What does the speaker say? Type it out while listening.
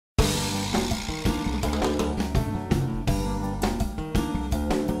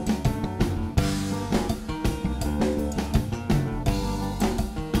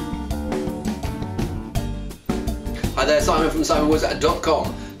Hi there, Simon from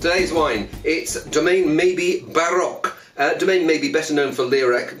simonwoods.com. Today's wine, it's Domaine Maby Baroques. Domaine may be better known for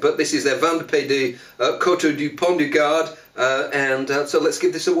Lirac, but this is their Vin de Pays Coteaux du Pont du Gard, so let's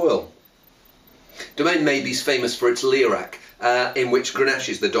give this a whirl. Domaine Maby's famous for its Lirac, in which Grenache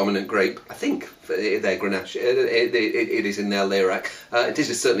is the dominant grape. I think their Grenache, it is in their Lirac. It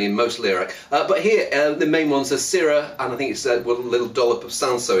is certainly in most Lirac. But here, the main ones are Syrah, and I think it's a little dollop of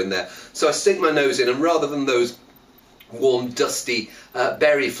Cinsault in there. So I stick my nose in, and rather than those warm, dusty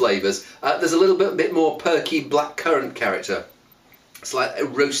berry flavours, there's a little bit more perky blackcurrant character. It's like a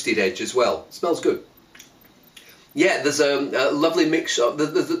roasted edge as well. Smells good. Yeah, there's a lovely mix of,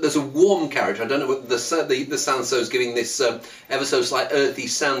 there's a warm character. I don't know what the Cinsault's giving this ever so slight earthy,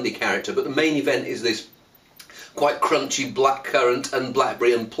 sandy character, but the main event is this quite crunchy blackcurrant and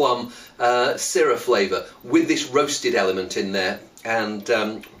blackberry and plum Syrah flavour with this roasted element in there,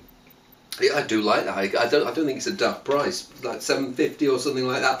 and yeah, I do like that. I don't think it's a daft price, like $7.50 or something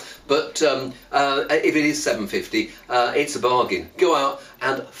like that. But if it is $7.50, it's a bargain. Go out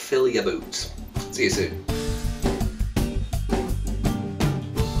and fill your boots. See you soon.